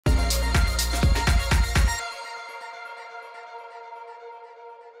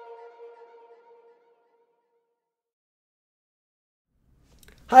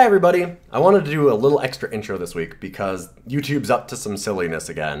Hi everybody! I wanted to do a little extra intro this week because YouTube's up to some silliness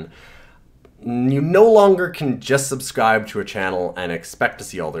again. You no longer can just subscribe to a channel and expect to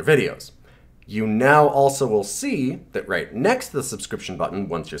see all their videos. You now also will see that right next to the subscription button,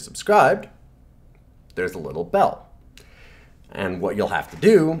 once you're subscribed, there's a little bell. And what you'll have to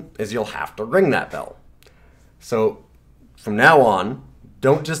do is you'll have to ring that bell. So from now on,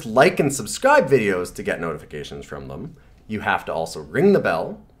 don't just like and subscribe videos to get notifications from them. You have to also ring the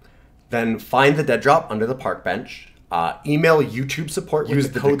bell, then find the dead drop under the park bench, email YouTube support,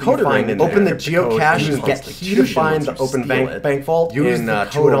 use the code you find in open the geocache and get key to find the open bank vault, use the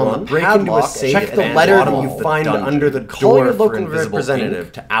code on the padlock, check the letter that you find under the door for invisible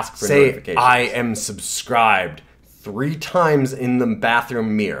representative to ask for notifications. Say, I am subscribed 3 times in the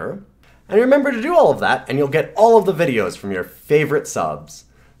bathroom mirror, and remember to do all of that, and you'll get all of the videos from your favorite subs.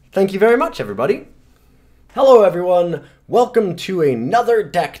 Thank you very much, everybody. Hello everyone, welcome to another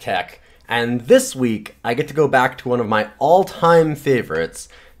Deck Tech, and this week I get to go back to one of my all-time favorites.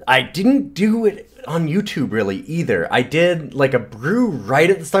 I didn't do it on YouTube really either. I did like a brew right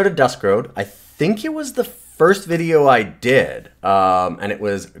at the start of Dusk Road. I think it was the first video I did, and it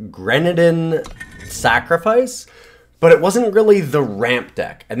was Grenadin Sacrifice, but it wasn't really the ramp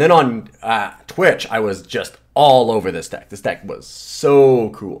deck. And then on Twitch, I was just all over this deck. This deck was so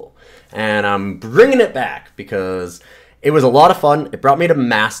cool. And I'm bringing it back because it was a lot of fun. It brought me to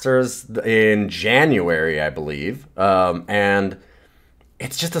Masters in January, I believe. And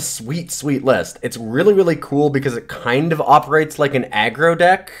it's just a sweet, sweet list. It's really, really cool because it kind of operates like an aggro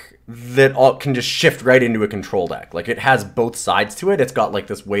deck that can just shift right into a control deck. Like, it has both sides to it. It's got like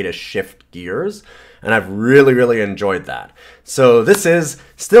this way to shift gears. And I've really, really enjoyed that. So this is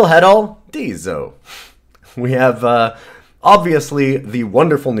still head all Dizo. We have obviously the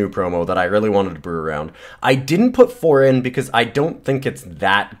wonderful new promo that I really wanted to brew around. I didn't put 4 in because I don't think it's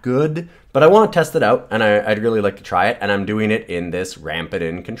that good, but I want to test it out, and I'd really like to try it, and I'm doing it in this Ramp It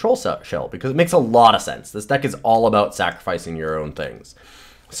In control shell because it makes a lot of sense. This deck is all about sacrificing your own things.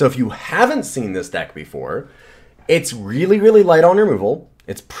 So if you haven't seen this deck before, it's really, really light on removal.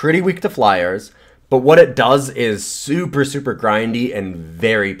 It's pretty weak to flyers, but what it does is super, super grindy and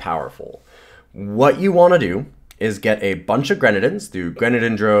very powerful. What you want to do is get a bunch of Grenadins through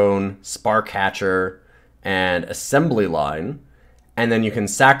Grenadin Drone, Sparkcatcher, and Assembly Line, and then you can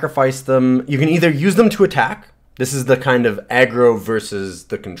sacrifice them. You can either use them to attack. This is the kind of aggro versus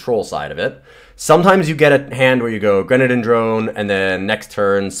the control side of it. Sometimes you get a hand where you go Grenadin Drone, and then next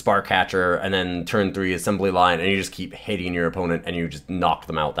turn Sparkcatcher, and then turn 3 Assembly Line, and you just keep hitting your opponent, and you just knock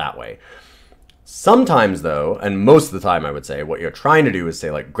them out that way. Sometimes, though, and most of the time I would say, what you're trying to do is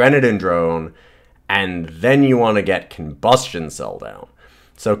say like Grenadin Drone, and then you want to get Combustion Cell down.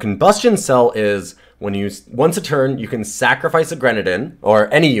 So Combustion Cell is when you, once a turn, you can sacrifice a Grenadin,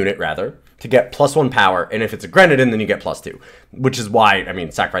 or any unit rather, to get +1 power, and if it's a Grenadin, then you get +2. Which is why, I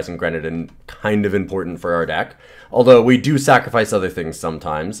mean, sacrificing Grenadin, kind of important for our deck. Although we do sacrifice other things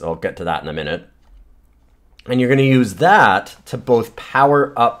sometimes, I'll get to that in a minute. And you're going to use that to both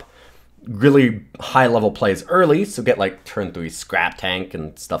power up really high level plays early, so get like turn 3 Scraptank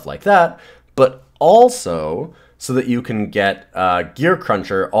and stuff like that, but also so that you can get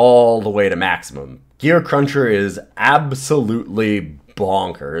Gearcruncher all the way to maximum. Gearcruncher is absolutely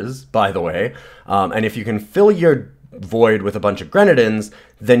bonkers, by the way, and if you can fill your void with a bunch of Grenadins,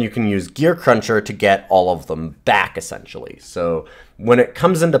 then you can use Gearcruncher to get all of them back, essentially. So when it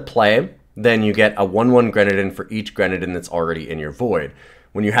comes into play, then you get a 1/1 Grenadin for each Grenadin that's already in your void.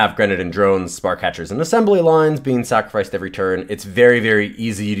 When you have Grenadin Drones, Sparkcatchers, and Assembly Lines being sacrificed every turn, it's very, very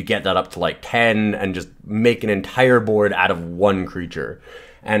easy to get that up to like 10 and just make an entire board out of 1 creature.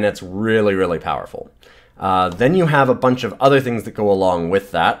 And that's really, really powerful. Then you have a bunch of other things that go along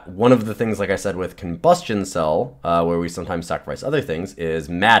with that. One of the things, like I said, with Combustion Cell, where we sometimes sacrifice other things, is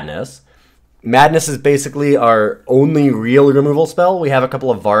Madness. Madness is basically our only real removal spell. We have a couple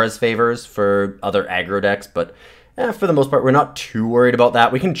of Vara's Favors for other aggro decks, but for the most part, we're not too worried about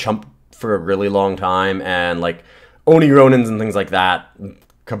that. We can chump for a really long time, and like Oni Ronins and things like that,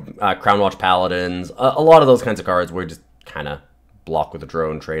 Crownwatch Paladins, a lot of those kinds of cards, we just kind of block with a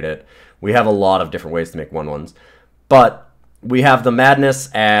drone, trade it. We have a lot of different ways to make 1/1s. But we have the Madness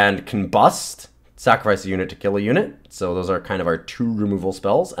and Combust, sacrifice a unit to kill a unit. So those are kind of our 2 removal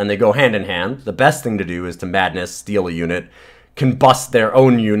spells, and they go hand in hand. The best thing to do is to Madness, steal a unit, Combust their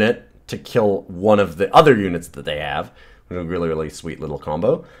own unit, to kill one of the other units that they have. A really, really sweet little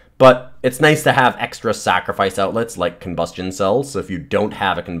combo. But it's nice to have extra sacrifice outlets like Combustion Cells. So if you don't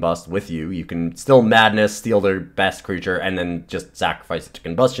have a Combust with you, you can still Madness, steal their best creature, and then just sacrifice it to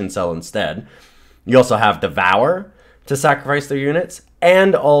Combustion Cell instead. You also have Devour to sacrifice their units,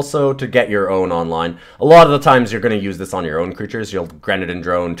 and also to get your own online. A lot of the times you're going to use this on your own creatures. You'll Grenadin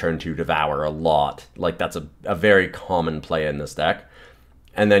drone, turn 2 Devour a lot. Like, that's a very common play in this deck.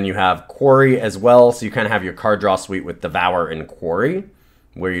 And then you have Quarry as well, so you kind of have your card draw suite with Devour and Quarry,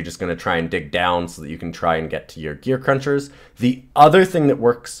 where you're just going to try and dig down so that you can try and get to your Gearcrunchers. The other thing that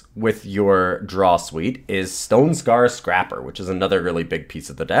works with your draw suite is Stonescar Scrapper, which is another really big piece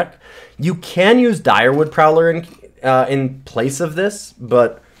of the deck. You can use Direwood Prowler in place of this,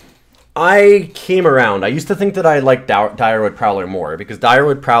 but I came around. I used to think that I liked Direwood Prowler more, because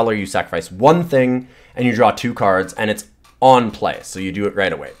Direwood Prowler, you sacrifice one thing and you draw 2 cards, and it's on play, so you do it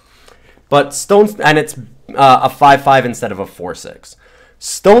right away. But and it's a 5/5 instead of a 4/6.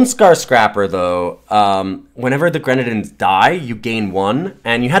 Stonescar Scrapper, though, whenever the Grenadins die, you gain 1,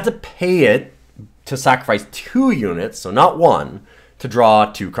 and you had to pay it to sacrifice 2 units, so not 1, to draw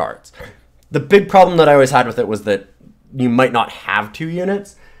 2 cards. The big problem that I always had with it was that you might not have 2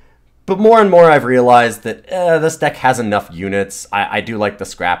 units, but more and more I've realized that this deck has enough units. I do like the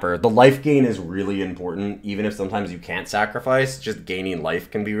Scrapper. The life gain is really important, even if sometimes you can't sacrifice. Just gaining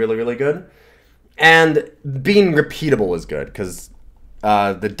life can be really, really good. And being repeatable is good, because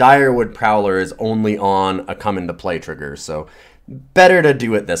the Direwood Prowler is only on a come into play trigger, so better to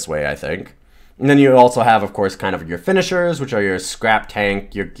do it this way, I think. And then you also have, of course, kind of your finishers, which are your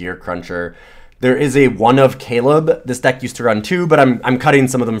Scraptank, your Gearcruncher. There is a 1 of Kaleb. This deck used to run 2, but I'm cutting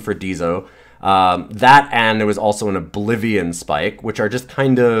some of them for Dizo. That, and there was also an Oblivion Spike, which are just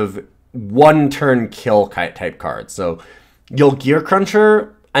kind of 1-turn kill type cards. So you'll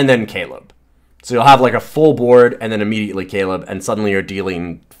Gearcruncher and then Kaleb. So you'll have like a full board and then immediately Kaleb, and suddenly you're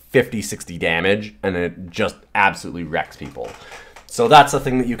dealing 50, 60 damage, and it just absolutely wrecks people. So that's a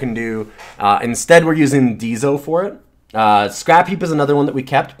thing that you can do. Instead, we're using Dizo for it. Scrap Heap is another one that we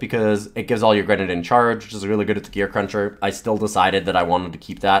kept because it gives all your Granite in charge, which is really good at the Gearcruncher. I still decided that I wanted to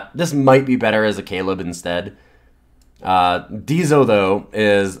keep that. This might be better as a Kaleb instead. Dizo, though,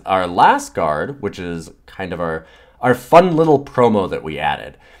 is our last card, which is kind of our fun little promo that we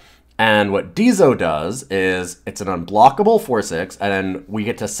added. And what Dizo does is it's an unblockable 4/6, and then we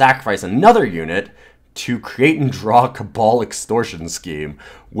get to sacrifice another unit to create and draw Cabal Extortion Scheme,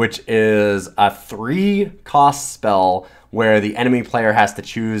 which is a 3-cost spell where the enemy player has to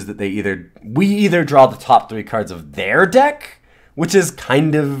choose that we either draw the top 3 cards of their deck, which is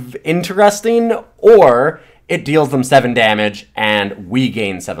kind of interesting, or it deals them 7 damage and we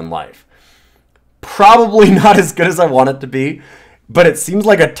gain 7 life. Probably not as good as I want it to be, but it seems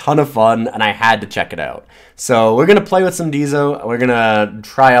like a ton of fun, and I had to check it out. So we're going to play with some Dizo, we're going to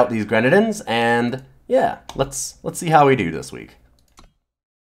try out these Grenadins, and yeah, let's see how we do this week.